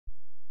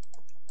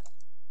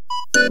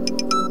Hey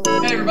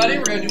everybody,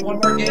 we're going to do one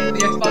more game for the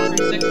Xbox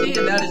 360,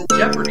 and that is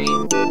Jeopardy.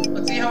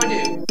 Let's see how I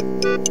do.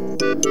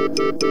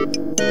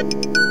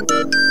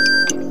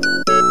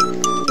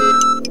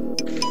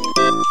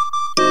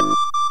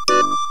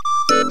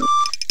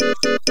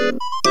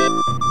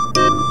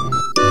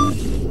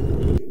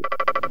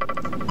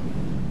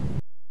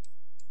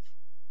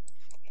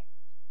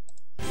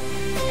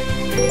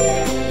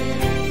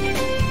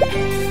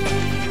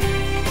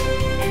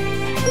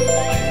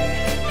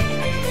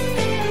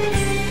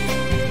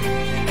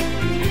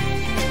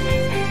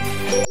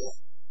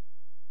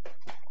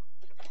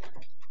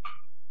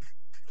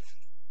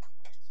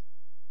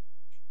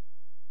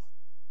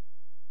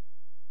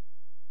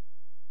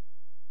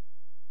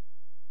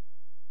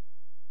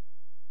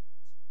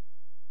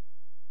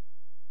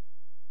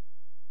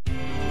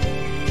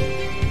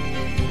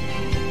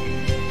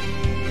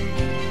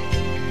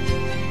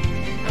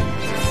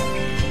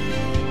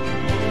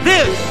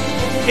 This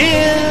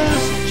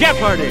is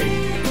Jeopardy!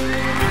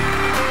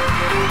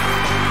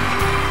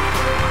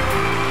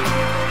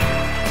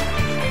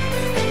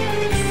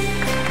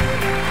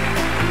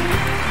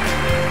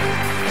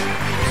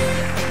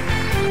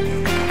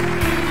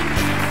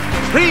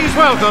 Please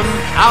welcome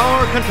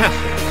our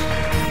contestants.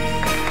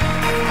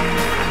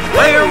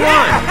 Player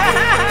one.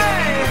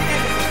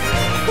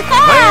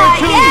 Player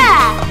two.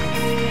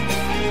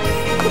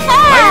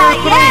 Player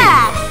three.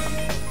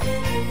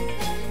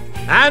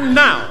 And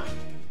now,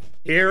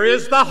 here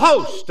is the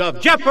host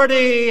of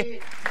Jeopardy,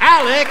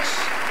 Alex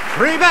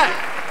Trebek.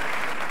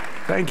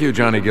 Thank you,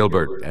 Johnny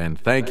Gilbert, and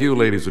thank you,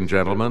 ladies and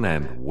gentlemen,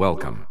 and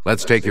welcome.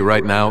 Let's take you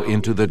right now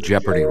into the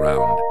Jeopardy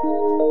round.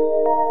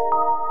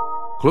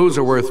 Clues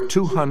are worth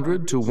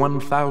 $200 to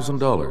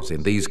 $1,000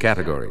 in these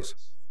categories.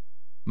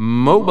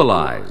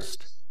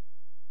 Mobilized.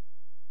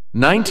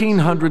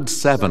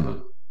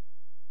 1907.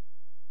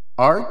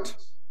 Art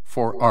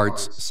for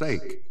art's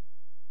sake.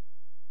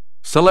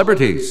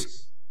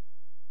 Celebrities.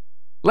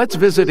 Let's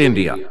visit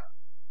India.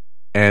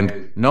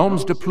 And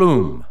Noms de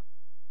Plume.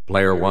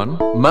 Player one,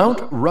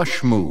 Mount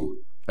Rushmore,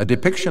 a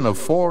depiction of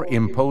 4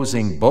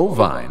 imposing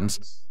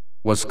bovines,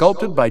 was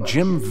sculpted by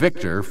Jim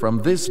Victor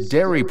from this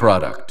dairy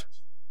product.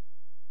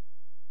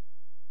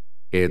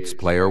 It's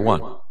player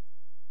one.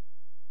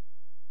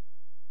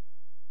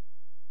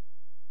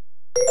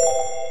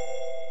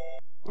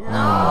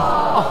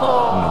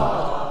 No.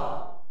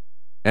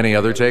 Any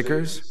other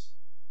takers?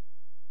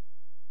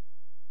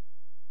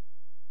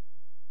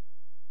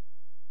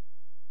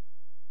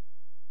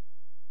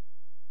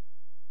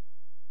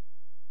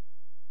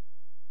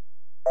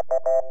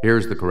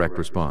 Here's the correct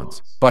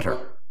response. Butter.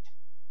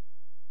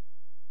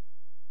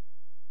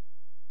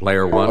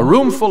 Player one. A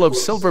room full of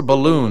silver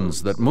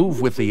balloons that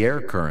move with the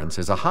air currents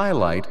is a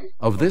highlight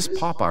of this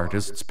pop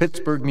artist's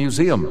Pittsburgh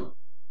museum.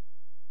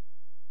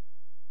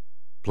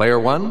 Player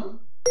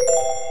one.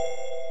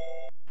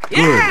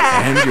 Good.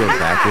 And you're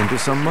back into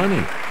some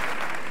money.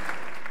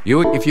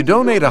 If you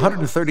donate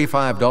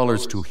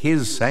 $135 to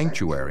his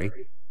sanctuary,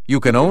 you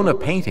can own a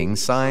painting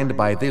signed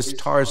by this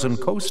Tarzan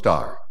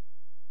co-star.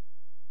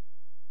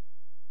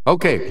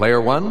 Okay, player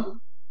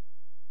one.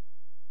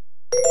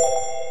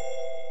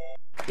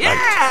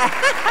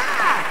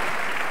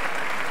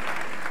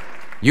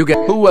 You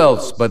get who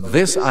else but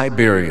this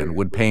Iberian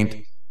would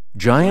paint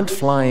giant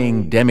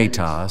flying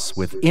demitas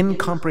with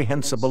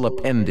incomprehensible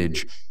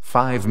appendage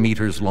 5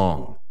 meters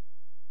long?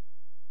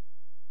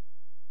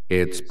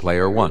 It's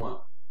player one.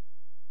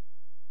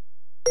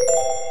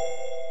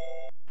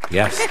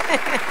 Yes.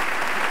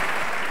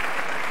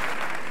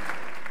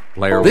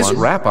 Player this one.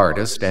 Rap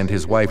artist and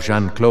his wife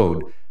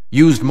Jean-Claude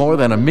used more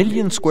than 1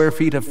 million square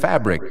feet of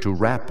fabric to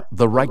wrap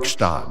the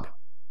Reichstag.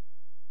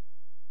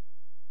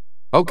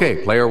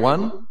 Okay, player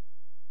one.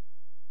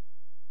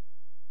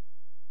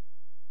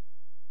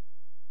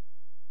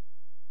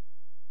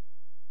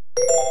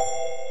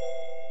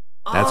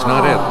 That's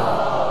not it.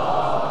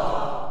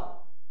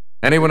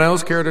 Anyone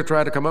else care to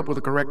try to come up with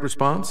a correct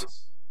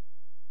response?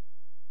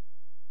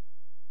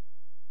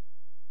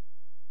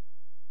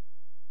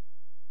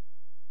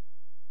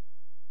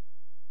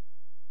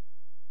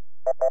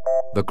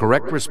 The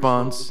correct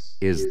response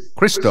is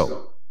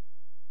Christo.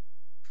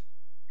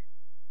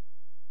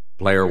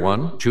 Player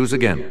one, choose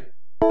again.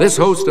 This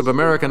host of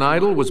American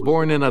Idol was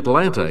born in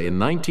Atlanta in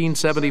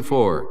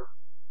 1974.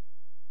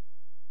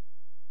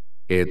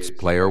 It's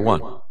player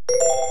one.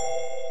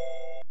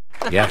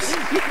 Yes.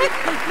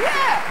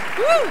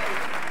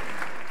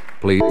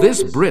 Please.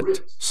 This Brit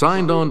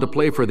signed on to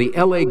play for the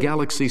LA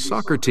Galaxy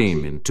soccer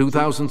team in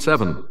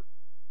 2007.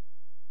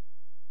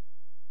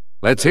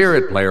 Let's hear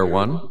it, player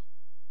one.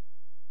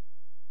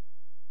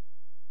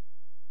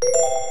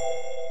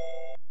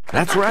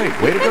 That's right.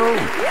 Way to go.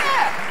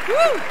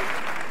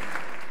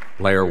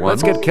 Player one.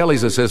 Let's get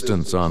Kelly's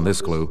assistance on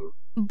this clue.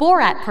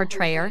 Borat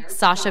portrayer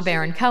Sacha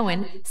Baron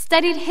Cohen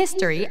studied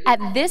history at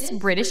this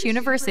British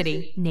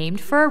university, named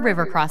for a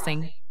river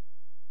crossing.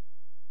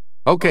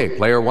 Okay,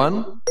 player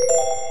one.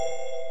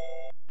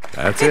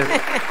 That's it.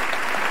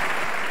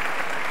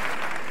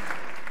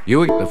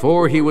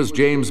 Before he was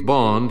James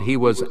Bond, he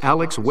was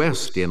Alex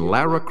West in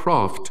Lara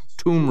Croft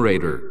Tomb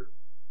Raider?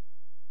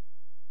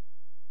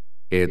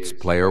 It's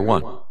player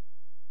one.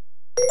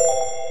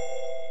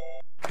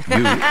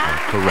 You are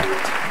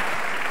correct.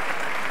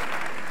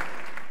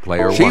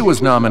 Player one. She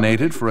was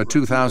nominated for a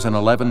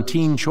 2011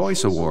 Teen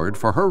Choice Award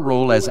for her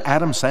role as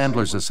Adam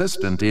Sandler's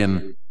assistant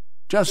in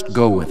Just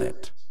Go With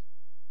It.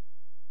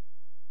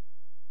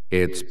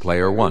 It's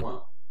player one.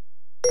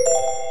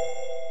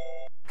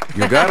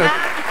 You got it.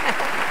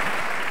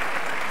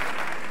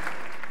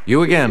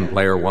 You again,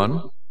 player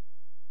one.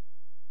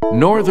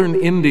 Northern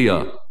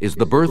India is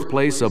the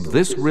birthplace of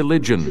this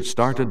religion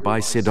started by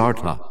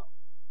Siddhartha.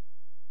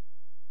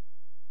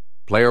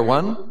 Player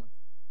one.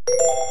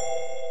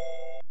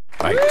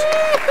 Right.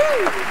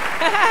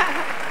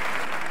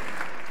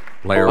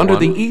 Player Under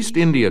one. The East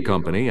India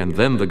Company and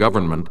then the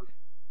government,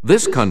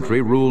 this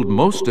country ruled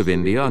most of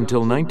India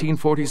until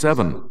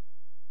 1947.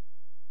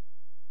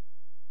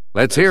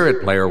 Let's hear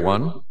it, player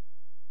one.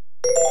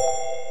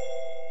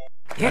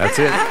 That's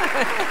it.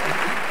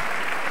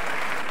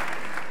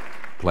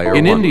 Player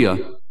In one. India,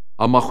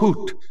 a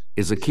mahout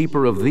is a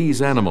keeper of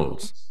these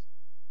animals.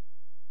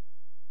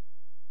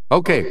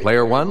 Okay,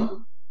 player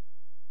one.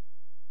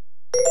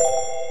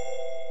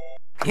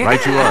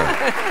 Right you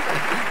are.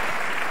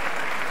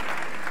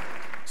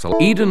 So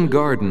Eden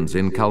Gardens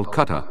in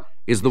Calcutta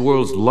is the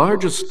world's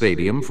largest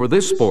stadium for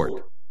this sport,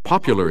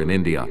 popular in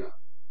India.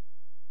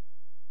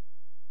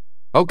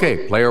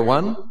 Okay, player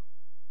one.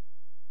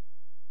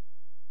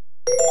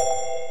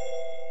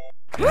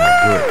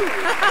 Good.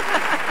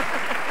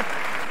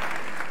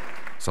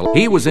 So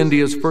he was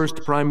India's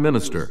first prime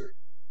minister.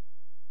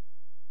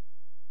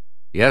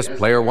 Yes,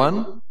 player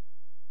one.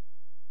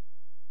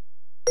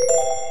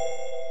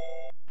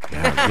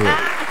 Good.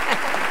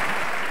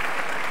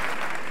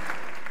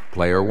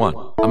 Player one.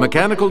 A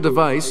mechanical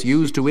device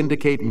used to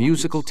indicate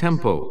musical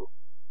tempo.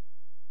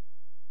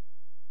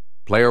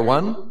 Player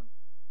one.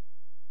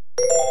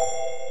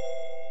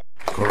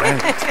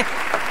 Correct.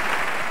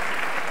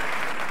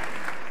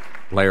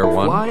 Player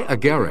one. Fly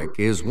agaric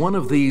is one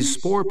of these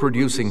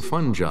spore-producing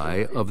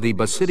fungi of the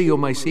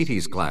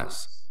Basidiomycetes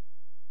class.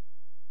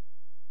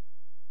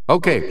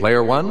 Okay,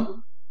 player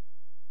one.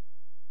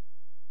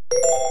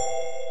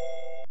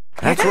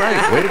 That's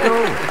right. Way to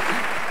go.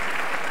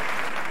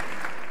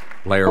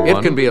 Player one.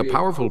 It can be a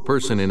powerful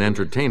person in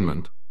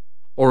entertainment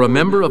or a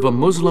member of a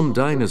Muslim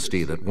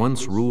dynasty that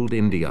once ruled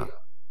India.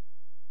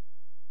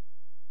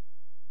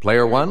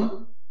 Player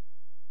one.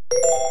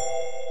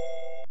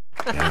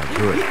 Yeah,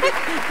 good.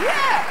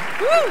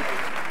 Yeah. Woo.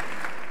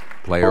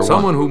 Player one.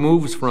 Someone who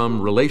moves from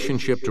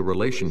relationship to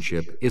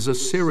relationship is a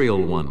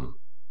serial one.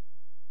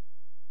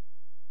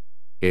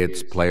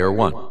 It's player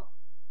one.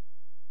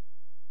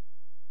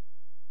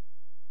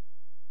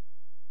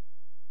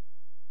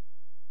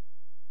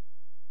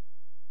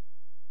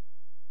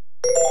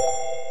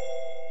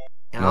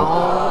 No.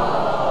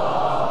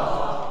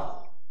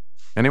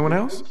 Anyone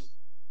else?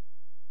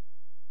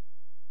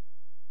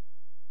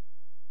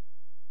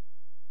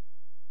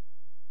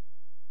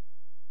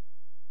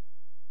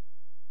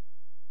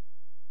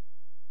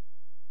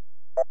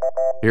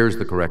 Here's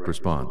the correct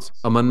response.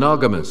 A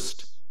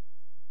monogamist.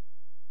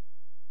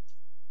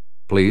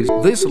 Please,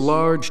 this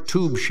large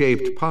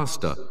tube-shaped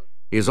pasta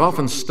is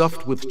often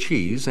stuffed with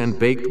cheese and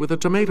baked with a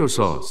tomato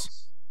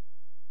sauce.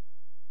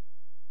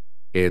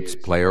 It's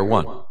player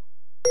one.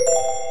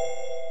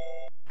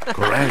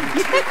 Correct.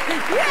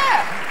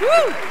 Yeah!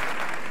 Woo!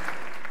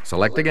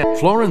 Select again.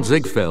 Florin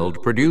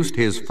Ziegfeld produced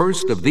his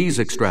first of these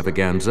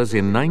extravaganzas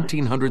in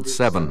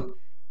 1907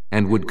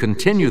 and would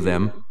continue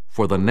them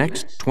for the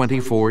next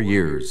 24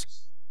 years.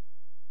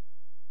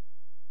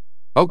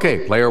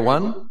 Okay, player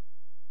one.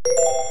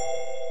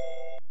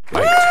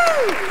 Right.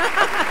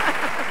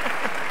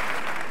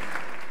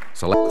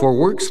 Select for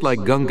works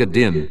like Gunga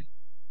Din.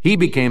 He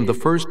became the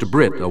first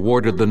Brit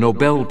awarded the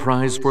Nobel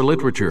Prize for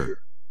Literature.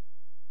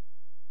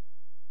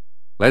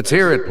 Let's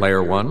hear it,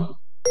 player one.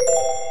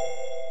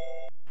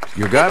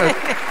 You got it.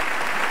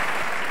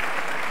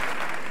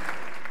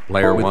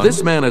 Player one. With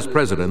this man as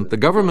president, the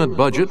government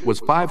budget was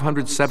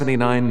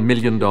 $579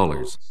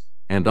 million,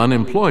 and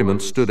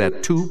unemployment stood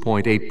at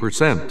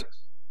 2.8%.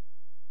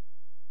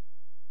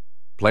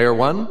 Player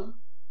one.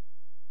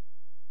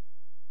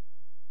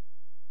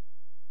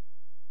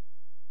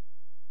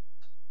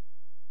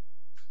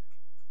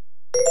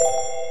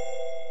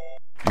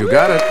 You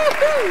got it.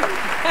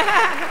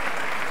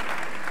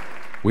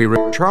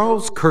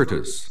 Charles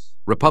Curtis,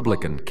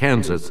 Republican,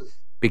 Kansas,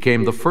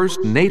 became the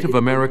first Native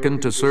American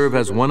to serve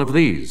as one of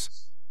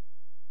these.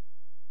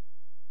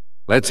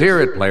 Let's hear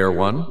it, player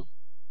one.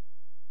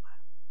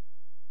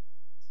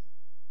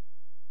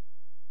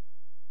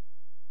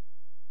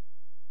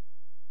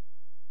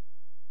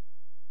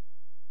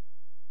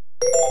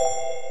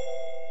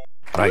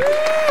 Right.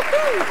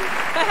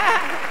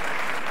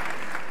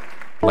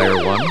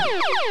 Player one.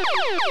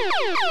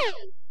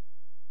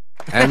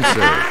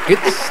 Answer,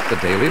 it's the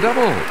Daily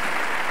Double.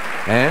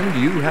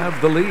 And you have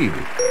the lead.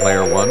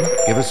 Player one,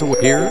 give us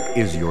a... Here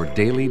is your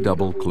Daily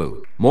Double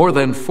clue. More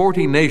than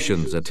 40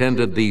 nations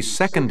attended the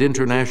Second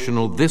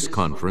International This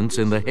Conference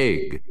in The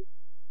Hague.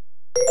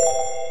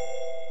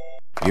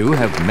 You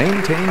have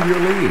maintained your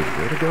lead.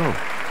 Way to go.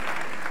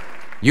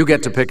 You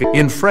get to pick it.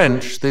 In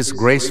French, this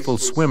graceful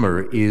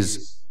swimmer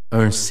is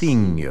un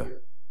cygne.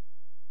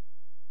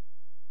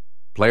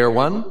 Player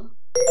one?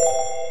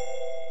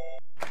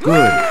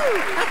 Good.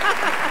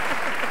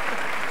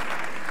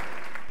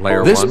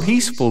 Player This one?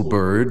 Peaceful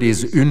bird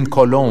is une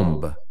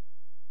colombe.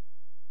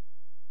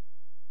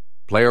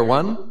 Player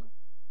one?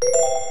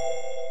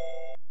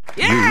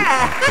 You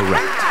are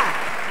correct.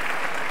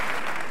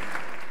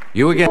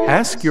 You again.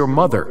 Ask your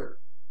mother.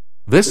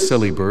 This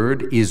silly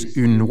bird is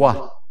une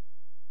oie.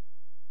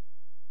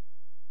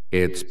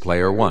 It's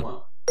player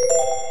one.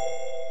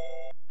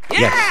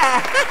 Yes.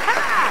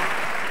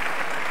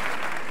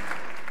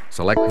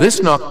 Select.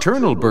 This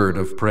nocturnal bird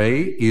of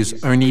prey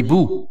is un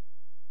hibou.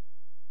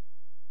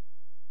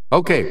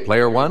 Okay,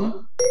 player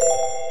one.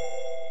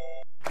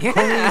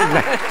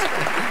 Correct.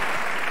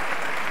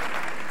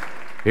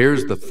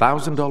 Here's the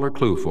 $1,000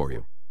 clue for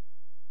you.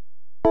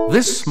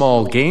 This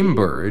small game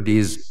bird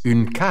is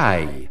une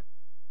caille.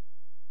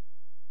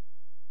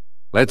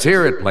 Let's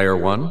hear it, player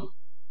one.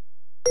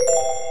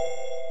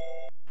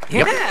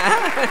 Yep.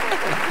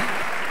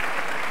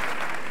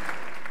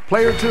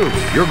 Player two,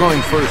 you're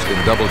going first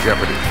in Double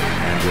Jeopardy,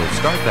 and we'll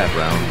start that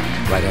round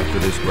right after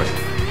this break.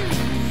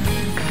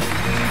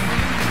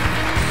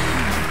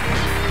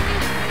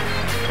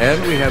 And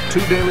we have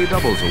 2 daily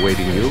doubles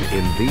awaiting you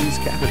in these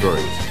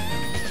categories.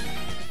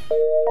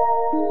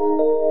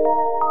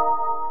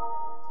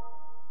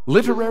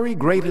 Literary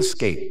Great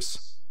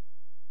Escapes.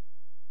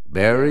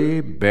 Very,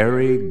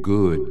 very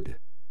good.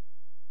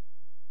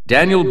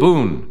 Daniel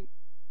Boone.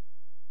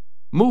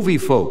 Movie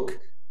Folk.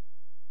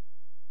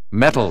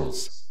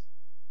 Metals.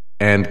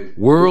 And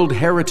World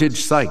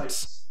Heritage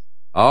Sites.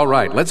 All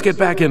right, let's get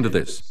back into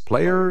this.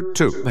 Player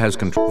two has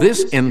control.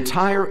 This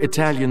entire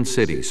Italian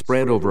city,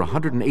 spread over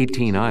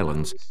 118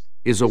 islands,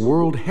 is a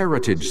World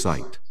Heritage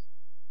Site.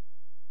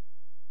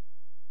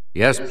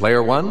 Yes,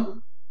 player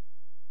one?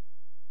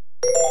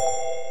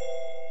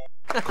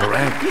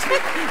 Correct.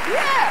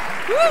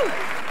 Yeah! Woo!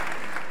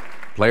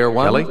 Player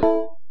one? Ellie?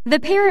 The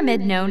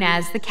pyramid known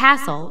as the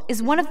castle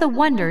is one of the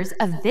wonders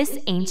of this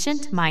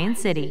ancient Mayan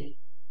city.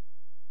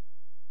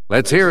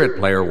 Let's hear it,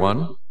 player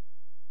one.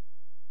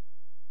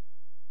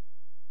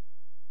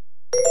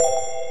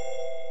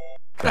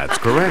 That's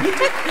correct.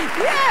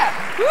 Yeah!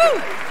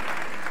 Woo!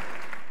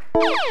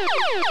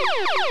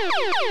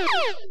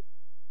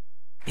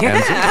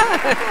 Answer,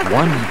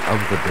 one of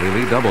the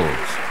daily doubles.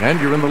 And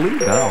you're in the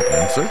lead now.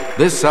 Answer,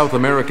 this South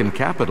American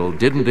capital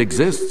didn't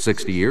exist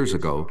 60 years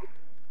ago.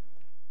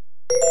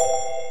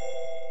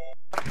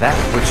 That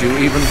puts you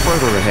even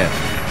further ahead.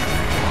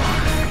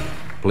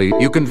 Please,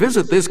 you can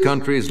visit this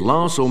country's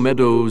Los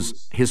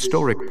Olmedos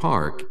Historic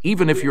Park,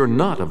 even if you're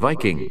not a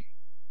Viking.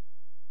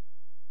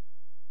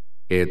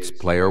 It's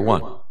player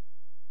one.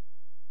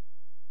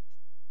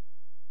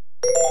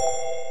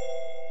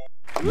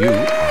 You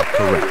are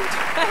correct.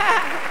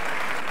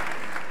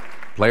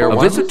 Player one.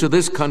 A visit to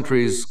this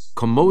country's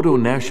Komodo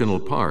National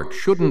Park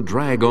shouldn't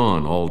drag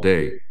on all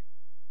day.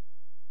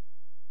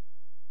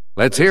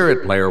 Let's hear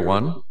it, player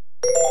one.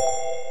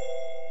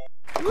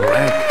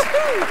 Correct.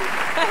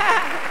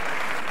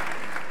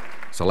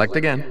 Select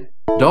again.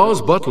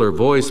 Dawes Butler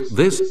voiced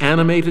this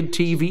animated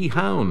TV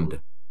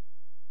hound.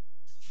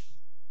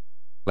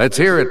 Let's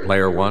hear it,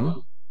 player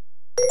one.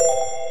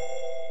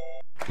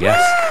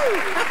 Yes.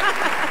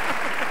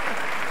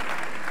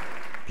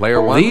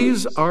 Player one.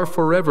 These are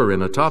forever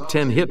in a top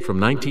 10 hit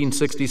from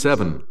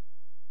 1967.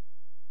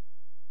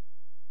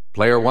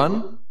 Player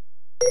one.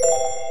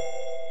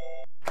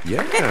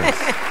 Yes.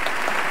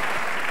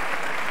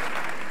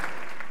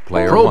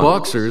 Pro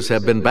boxers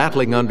have been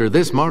battling under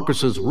this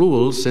Marcus's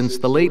rules since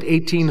the late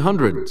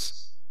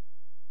 1800s.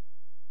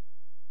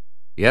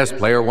 Yes,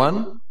 player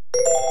one.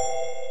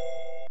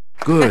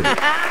 Good.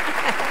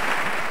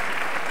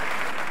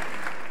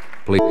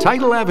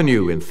 Tidal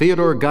Avenue in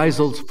Theodore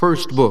Geisel's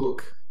first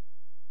book.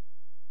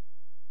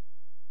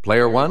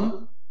 Player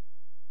one.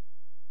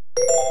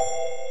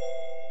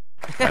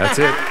 That's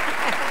it.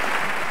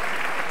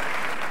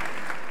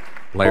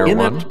 Player one.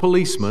 Inept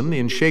policeman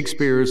in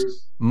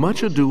Shakespeare's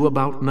Much Ado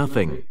About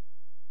Nothing.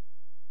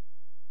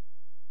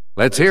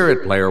 Let's hear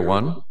it, player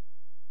one.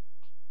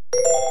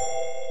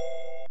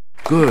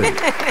 Good.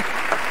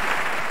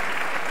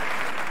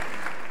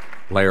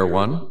 Player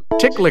one.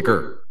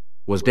 Ticklicker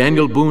was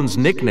Daniel Boone's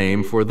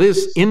nickname for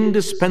this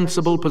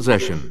indispensable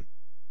possession.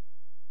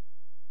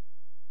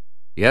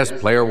 Yes,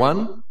 player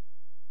one.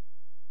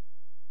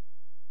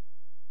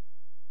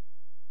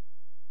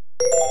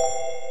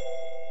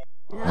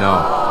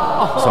 No.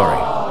 Sorry.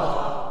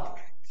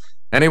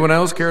 Anyone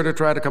else care to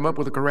try to come up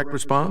with a correct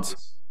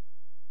response?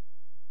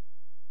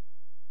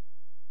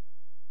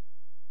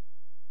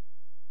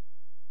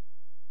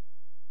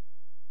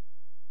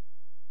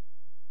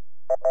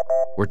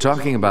 We're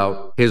talking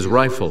about his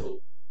rifle.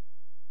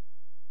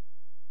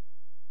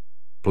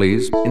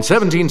 Please. In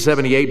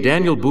 1778,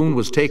 Daniel Boone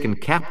was taken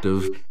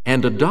captive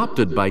and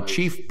adopted by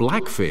Chief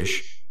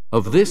Blackfish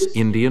of this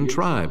Indian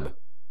tribe.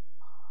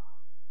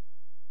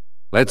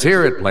 Let's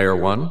hear it, player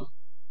one.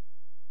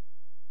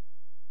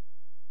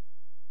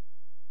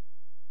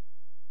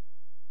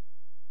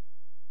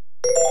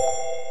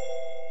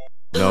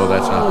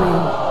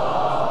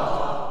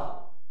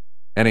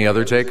 Any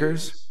other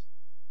takers?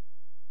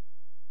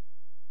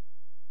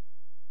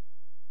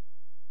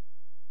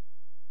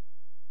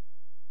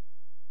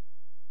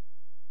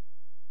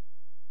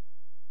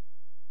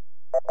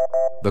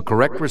 The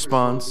correct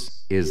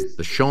response is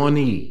the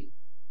Shawnee.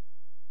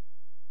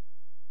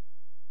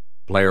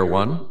 Player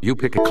 1, you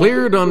pick it.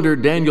 Cleared under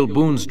Daniel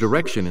Boone's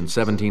direction in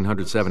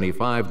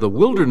 1775, the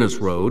Wilderness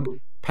Road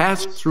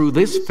passed through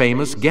this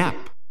famous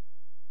gap.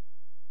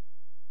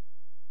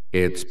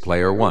 It's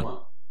Player 1.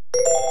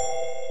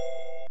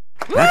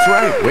 That's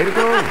right, way to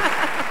go.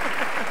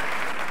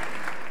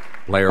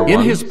 Player 1.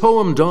 In his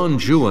poem Don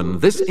Juan,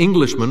 this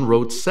Englishman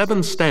wrote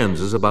 7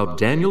 stanzas about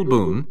Daniel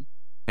Boone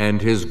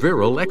and his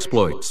virile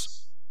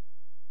exploits.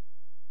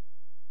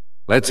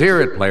 Let's hear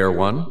it, Player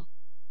 1.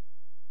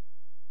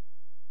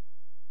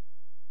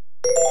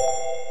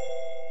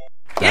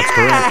 That's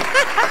correct.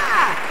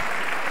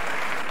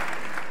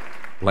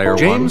 Player 1.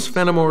 James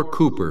Fenimore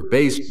Cooper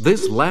based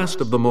this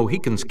last of the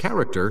Mohicans'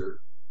 character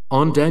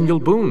on Daniel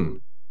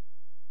Boone.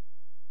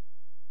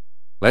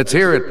 Let's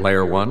hear it,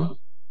 Player 1.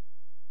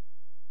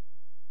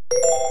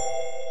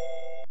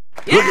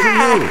 Good for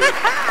you.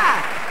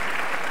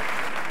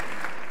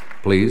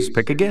 Please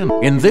pick again.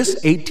 In this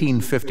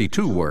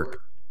 1852 work,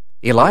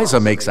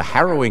 Eliza makes a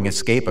harrowing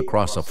escape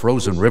across a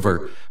frozen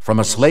river from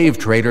a slave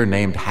trader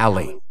named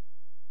Houle.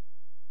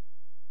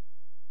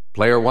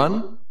 Player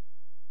 1?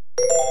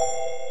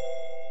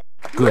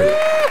 Good.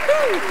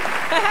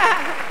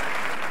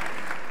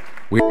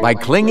 By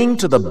clinging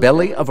to the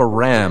belly of a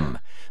ram,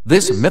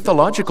 this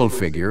mythological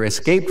figure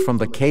escaped from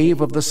the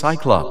cave of the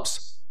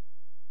Cyclops.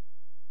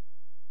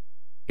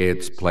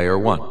 It's Player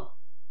 1.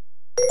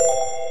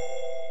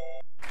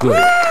 Good.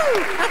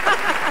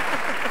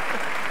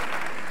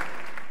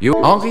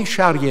 Henri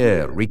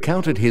Charrière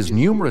recounted his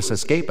numerous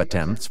escape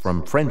attempts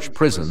from French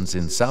prisons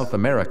in South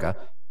America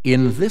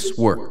in this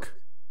work.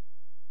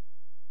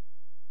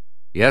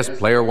 Yes,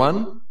 Player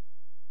 1?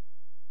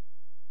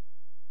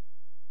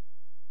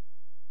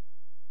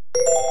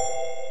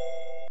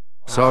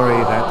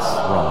 Sorry, that's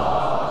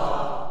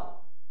wrong.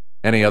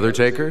 Any other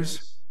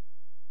takers?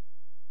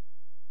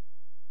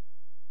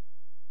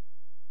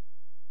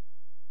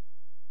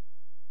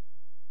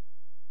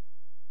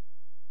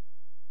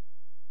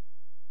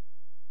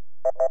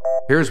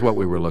 Here's what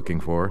we were looking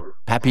for.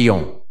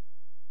 Papillon.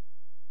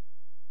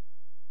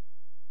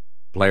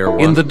 Player 1.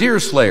 In The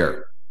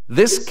Deerslayer,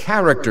 this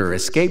character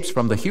escapes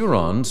from the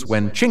Hurons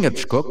when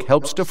Chingachgook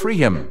helps to free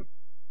him.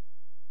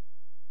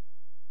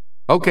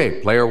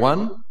 Okay, Player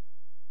 1.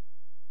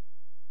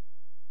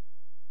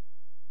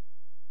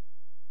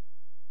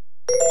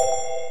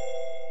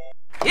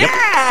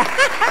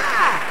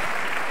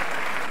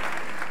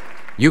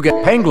 You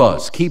get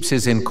Pangloss keeps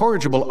his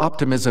incorrigible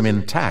optimism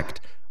intact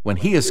when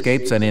he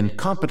escapes an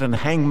incompetent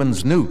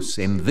hangman's noose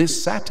in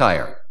this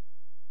satire.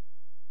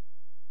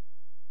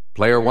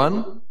 Player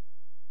 1?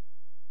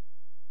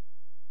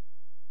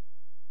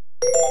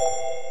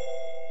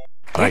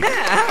 Right.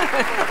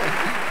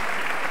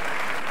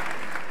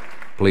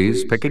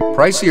 Please pick it.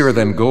 Pricier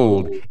than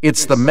gold,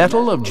 it's the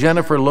metal of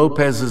Jennifer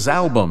Lopez's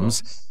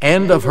albums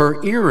and of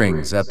her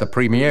earrings at the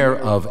premiere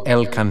of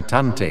El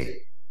Cantante.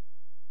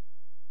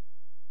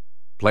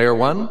 Player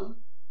 1?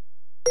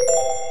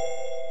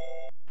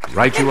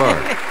 Right you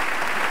are.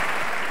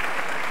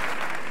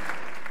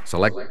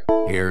 Select.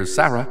 Here's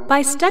Sarah.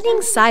 By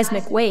studying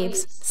seismic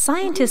waves,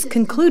 scientists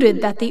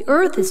concluded that the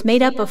Earth is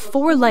made up of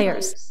 4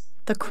 layers: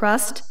 the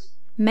crust,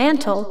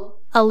 mantle,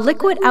 a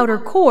liquid outer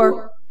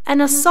core, and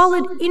a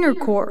solid inner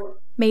core,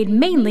 made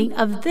mainly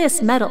of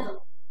this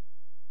metal.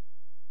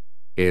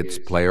 It's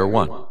Player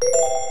 1.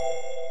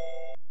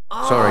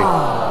 Sorry,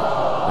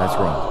 that's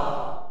wrong.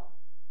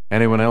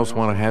 Anyone else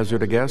want to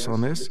hazard a guess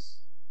on this?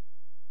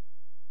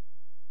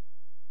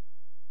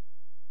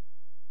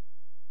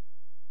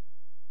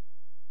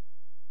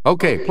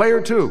 Okay,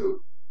 Player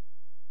 2.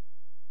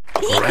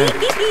 Correct.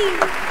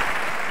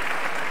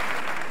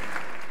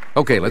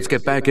 Okay, let's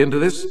get back into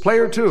this.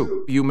 Player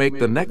 2, you make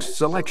the next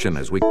selection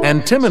as we...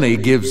 Antimony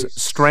gives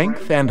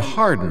strength and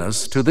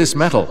hardness to this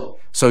metal,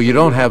 so you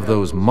don't have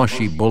those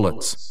mushy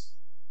bullets.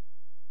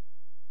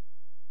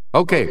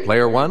 Okay,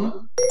 Player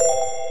 1.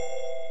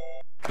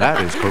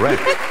 That is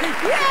correct.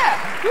 Yeah!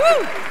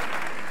 Woo!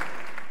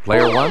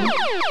 Player 1.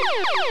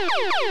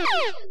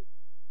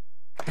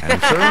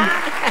 Answer.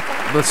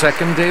 The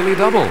second daily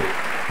double.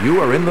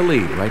 You are in the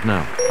lead right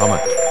now. How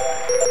much?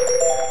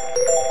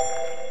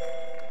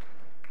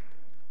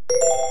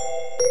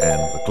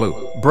 And the clue.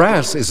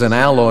 Brass is an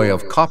alloy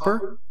of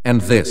copper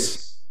and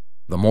this.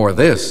 The more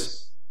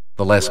this,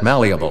 the less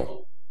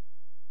malleable.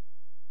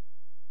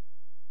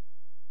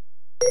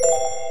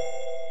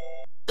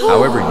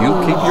 However, you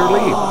keep your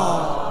lead.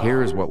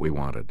 Here's what we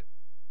wanted.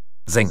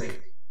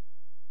 Zinc.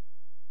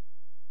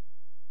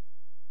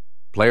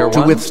 Player 1.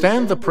 To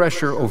withstand the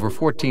pressure over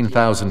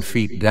 14,000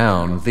 feet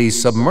down, the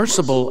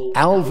submersible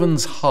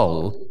Alvin's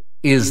hull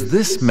is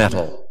this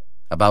metal,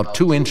 about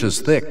 2 inches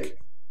thick.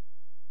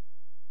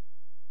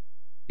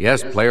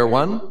 Yes, Player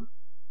 1?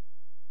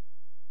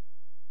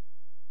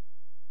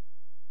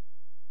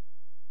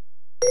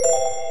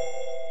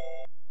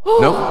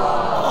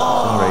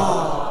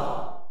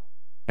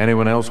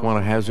 Anyone else want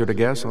to hazard a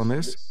guess on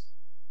this?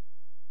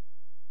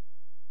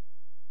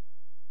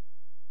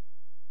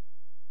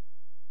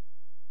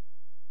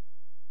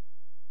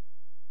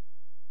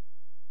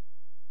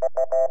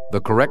 The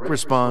correct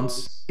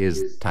response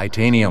is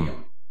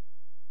titanium.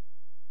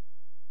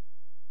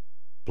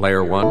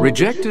 Player 1.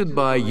 Rejected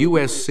by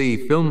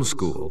USC Film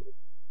School,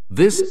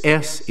 this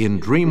S in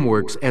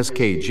DreamWorks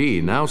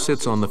SKG now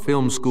sits on the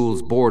film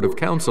school's board of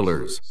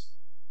counselors.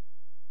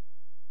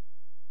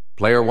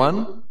 Player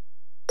 1?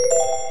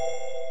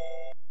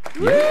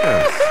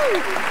 Yes.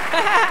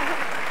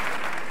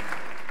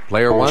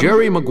 Player 1?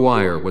 Jerry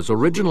Maguire was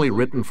originally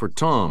written for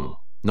Tom,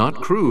 not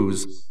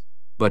Cruise,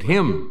 but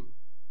him.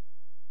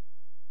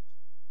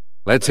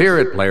 Let's hear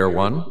it, Player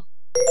 1.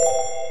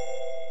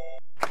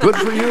 Good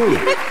for you.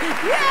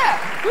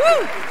 Yeah!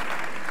 Woo!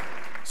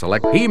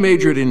 Select. He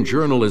majored in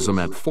journalism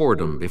at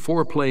Fordham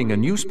before playing a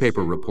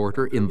newspaper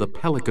reporter in The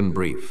Pelican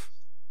Brief.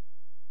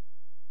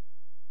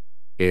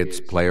 It's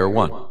Player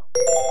 1.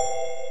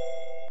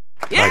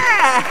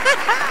 Yeah!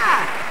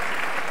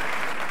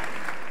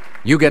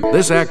 You get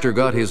this actor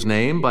got his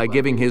name by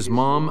giving his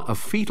mom a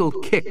fetal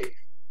kick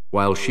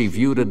while she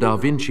viewed a Da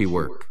Vinci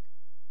work.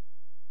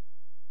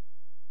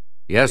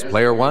 Yes,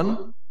 Player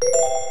 1?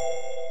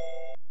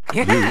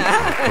 Yeah. You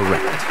are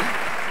correct.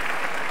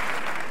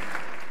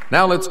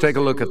 Now let's take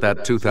a look at that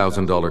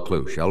 $2,000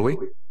 clue, shall we?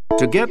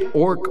 To get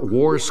orc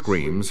war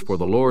screams for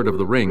The Lord of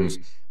the Rings,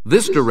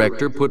 this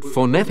director put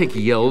phonetic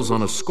yells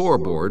on a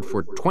scoreboard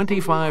for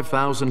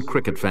 25,000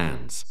 cricket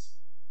fans.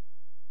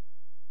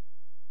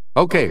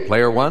 Okay,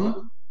 Player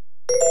 1?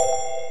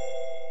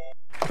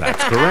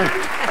 That's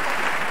correct.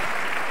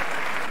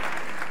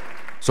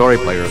 Sorry,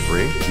 Player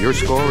 3, your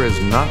score is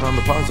not on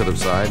the positive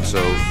side,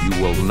 so you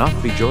will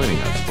not be joining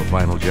us for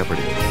Final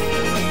Jeopardy.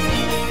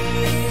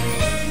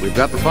 We've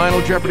got the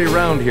Final Jeopardy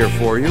round here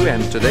for you,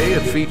 and today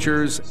it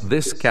features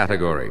this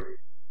category: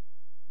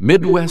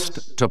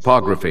 Midwest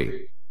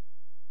Topography.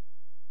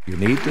 You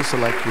need to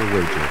select your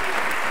wager.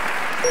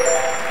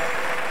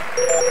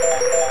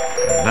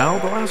 And now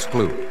the last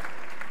clue.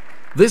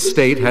 This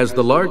state has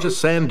the largest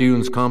sand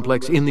dunes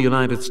complex in the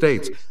United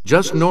States,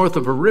 just north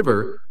of a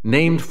river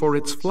named for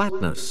its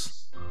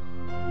flatness.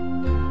 I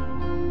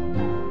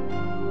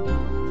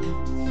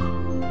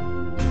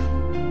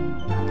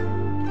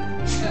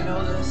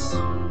know this.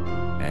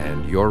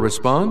 And your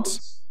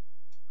response?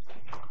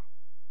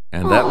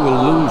 And that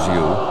will lose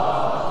you.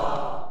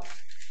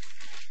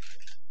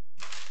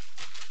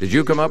 Did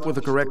you come up with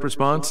the correct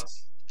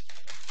response?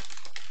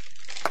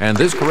 And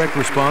this correct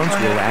response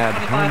will add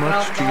how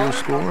much to your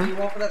score? You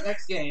want for that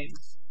next game.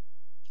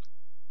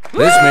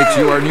 This makes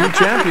you our new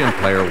champion,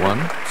 Player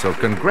 1, so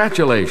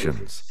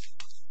congratulations.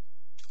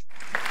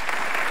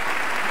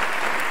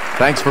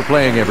 Thanks for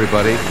playing,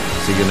 everybody.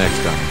 See you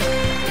next time.